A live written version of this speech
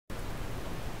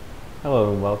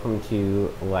Hello and welcome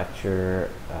to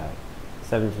lecture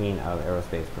 17 of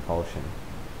Aerospace Propulsion.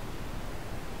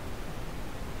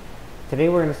 Today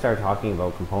we're going to start talking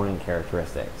about component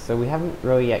characteristics. So we haven't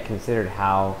really yet considered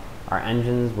how our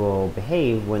engines will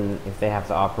behave if they have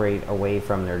to operate away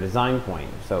from their design point.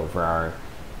 So for our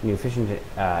new efficient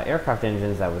aircraft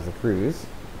engines, that was the cruise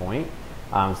point.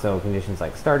 So conditions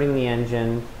like starting the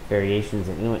engine, variations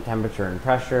in inlet temperature and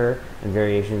pressure, and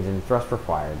variations in thrust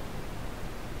required.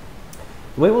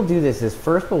 The way we'll do this is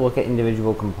first we'll look at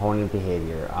individual component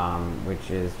behavior,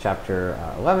 which is chapter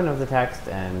 11 of the text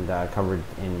and covered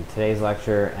in today's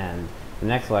lecture and the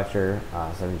next lecture,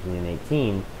 17 and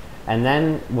 18. And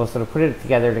then we'll sort of put it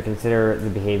together to consider the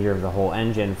behavior of the whole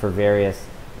engine for various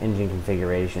engine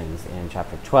configurations in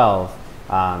chapter 12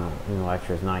 in the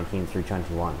lectures 19 through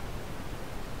 21.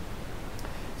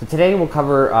 So today we'll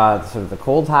cover sort of the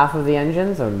cold half of the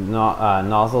engine, so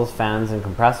nozzles, fans, and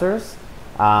compressors.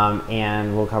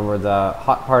 And we'll cover the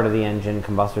hot part of the engine,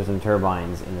 combustors and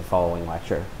turbines, in the following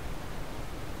lecture.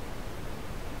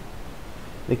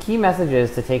 The key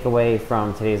messages to take away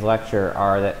from today's lecture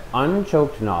are that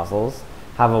unchoked nozzles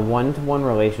have a one-to-one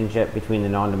relationship between the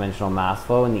non-dimensional mass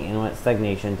flow and the inlet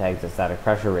stagnation to exit static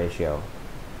pressure ratio.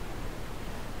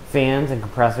 Fans and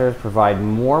compressors provide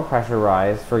more pressure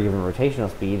rise for a given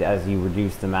rotational speed as you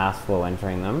reduce the mass flow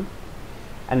entering them.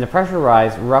 And the pressure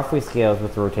rise roughly scales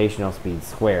with the rotational speed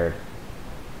squared.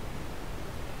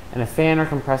 And a fan or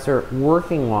compressor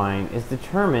working line is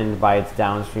determined by its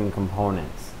downstream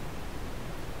components.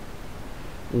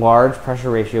 Large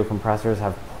pressure ratio compressors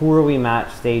have poorly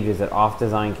matched stages at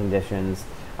off-design conditions,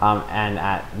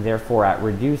 and therefore at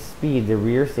reduced speed, the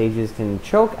rear stages can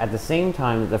choke at the same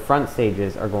time that the front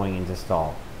stages are going into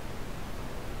stall.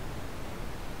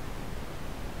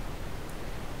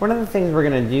 One of the things we're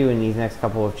going to do in these next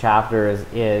couple of chapters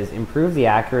is improve the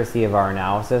accuracy of our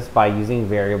analysis by using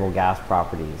variable gas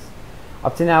properties.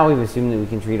 Up to now, we've assumed that we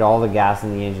can treat all the gas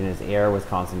in the engine as air with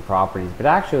constant properties, but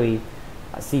actually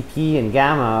CP and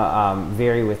gamma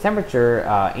vary with temperature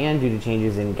and due to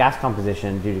changes in gas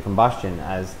composition due to combustion,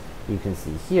 as you can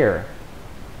see here.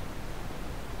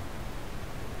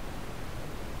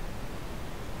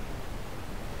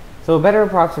 So a better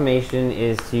approximation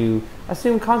is to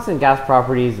assume constant gas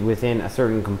properties within a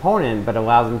certain component, but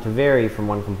allow them to vary from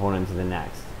one component to the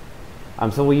next.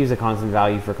 So we'll use a constant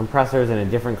value for compressors and a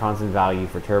different constant value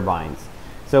for turbines.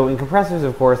 So in compressors,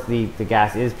 of course, the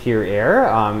gas is pure air,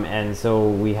 and so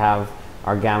we have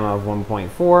our gamma of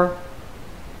 1.4.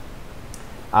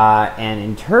 And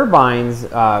in turbines,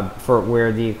 for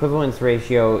where the equivalence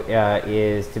ratio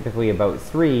is typically about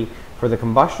 3, for the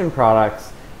combustion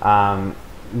products,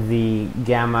 the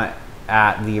gamma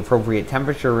at the appropriate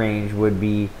temperature range would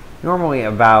be normally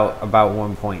about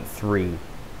 1.3.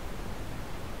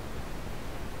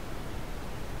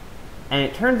 And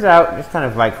it turns out, just kind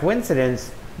of by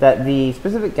coincidence, that the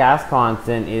specific gas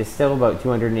constant is still about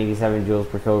 287 joules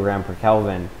per kilogram per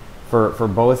Kelvin for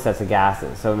both sets of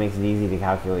gases. So it makes it easy to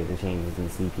calculate the changes in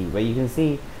CP. But you can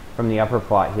see from the upper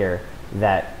plot here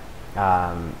that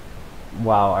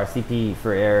while our CP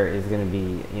for air is going to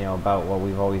be, about what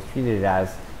we've always treated it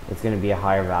as, it's going to be a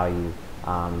higher value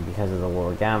because of the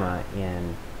lower gamma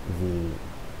in the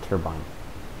turbine.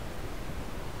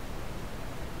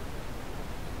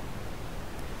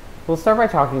 We'll start by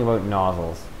talking about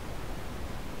nozzles.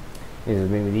 This is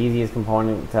maybe the easiest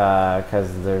component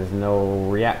because there's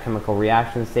no chemical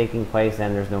reactions taking place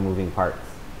and there's no moving parts.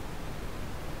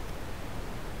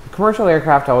 Commercial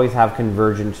aircraft always have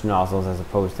convergent nozzles as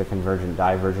opposed to convergent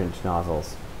divergent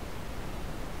nozzles.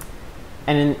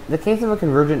 And in the case of a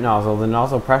convergent nozzle, the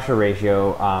nozzle pressure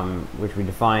ratio, which we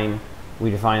define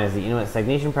as the inlet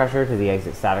stagnation pressure to the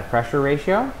exit static pressure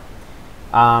ratio.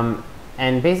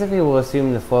 And basically we'll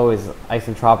assume the flow is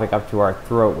isentropic up to our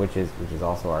throat, which is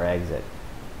also our exit.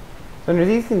 So under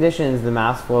these conditions, the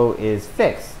mass flow is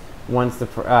fixed once the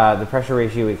pressure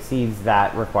ratio exceeds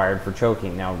that required for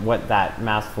choking. Now, what that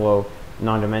mass flow,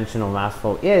 non-dimensional mass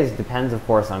flow is, depends of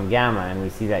course on gamma, and we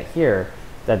see that here,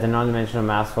 that the non-dimensional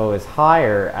mass flow is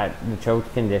higher at the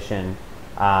choked condition,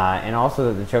 and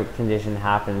also that the choked condition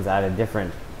happens at a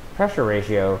different pressure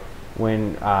ratio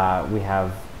when we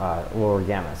have lower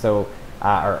gamma. So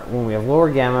when we have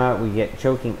lower gamma, we get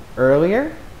choking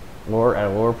earlier, at a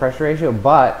lower pressure ratio,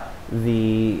 but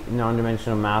the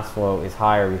non-dimensional mass flow is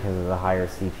higher because of the higher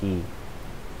CP. And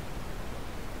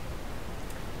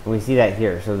we see that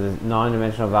here. So the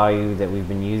non-dimensional value that we've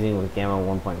been using with gamma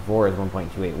 1.4 is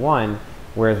 1.281,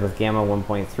 whereas with gamma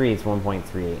 1.3 it's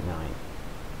 1.389.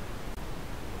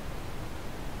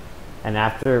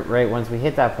 And once we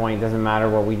hit that point, it doesn't matter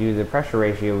what we do to the pressure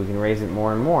ratio, we can raise it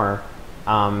more and more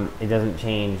it doesn't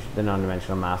change the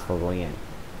non-dimensional mass flow going in.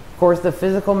 Of course, the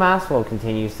physical mass flow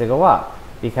continues to go up,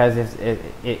 because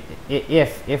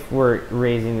if we're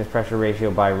raising this pressure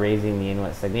ratio by raising the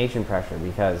inlet stagnation pressure,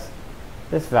 because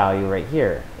this value right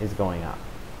here is going up,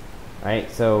 right?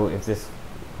 So if this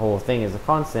whole thing is a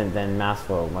constant, then mass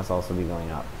flow must also be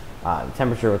going up. The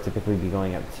temperature will typically be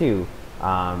going up too,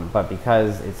 but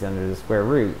because it's under the square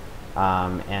root,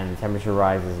 and the temperature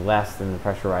rise is less than the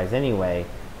pressure rise anyway,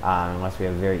 unless we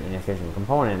have very inefficient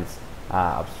components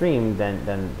upstream, then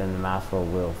the mass flow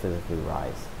will physically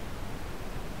rise.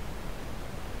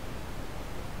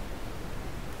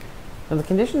 Now, the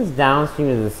conditions downstream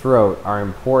of the throat are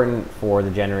important for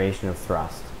the generation of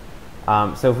thrust.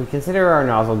 So if we consider our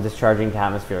nozzle discharging to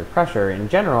atmospheric pressure, in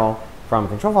general, from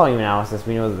control volume analysis,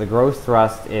 we know that the gross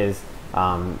thrust is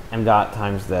m dot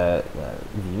times the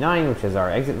V9, which is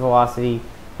our exit velocity,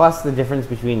 plus the difference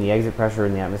between the exit pressure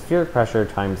and the atmospheric pressure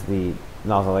times the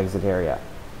nozzle exit area.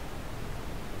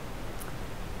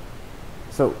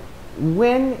 So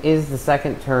when is the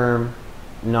second term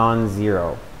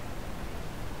non-zero?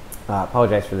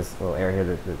 Apologize for this little error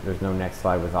here. There's no next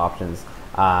slide with options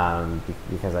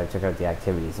because I took out the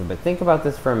activities. But think about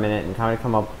this for a minute and kind of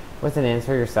come up with an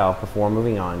answer yourself before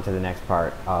moving on to the next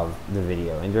part of the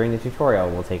video. And during the tutorial,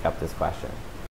 we'll take up this question.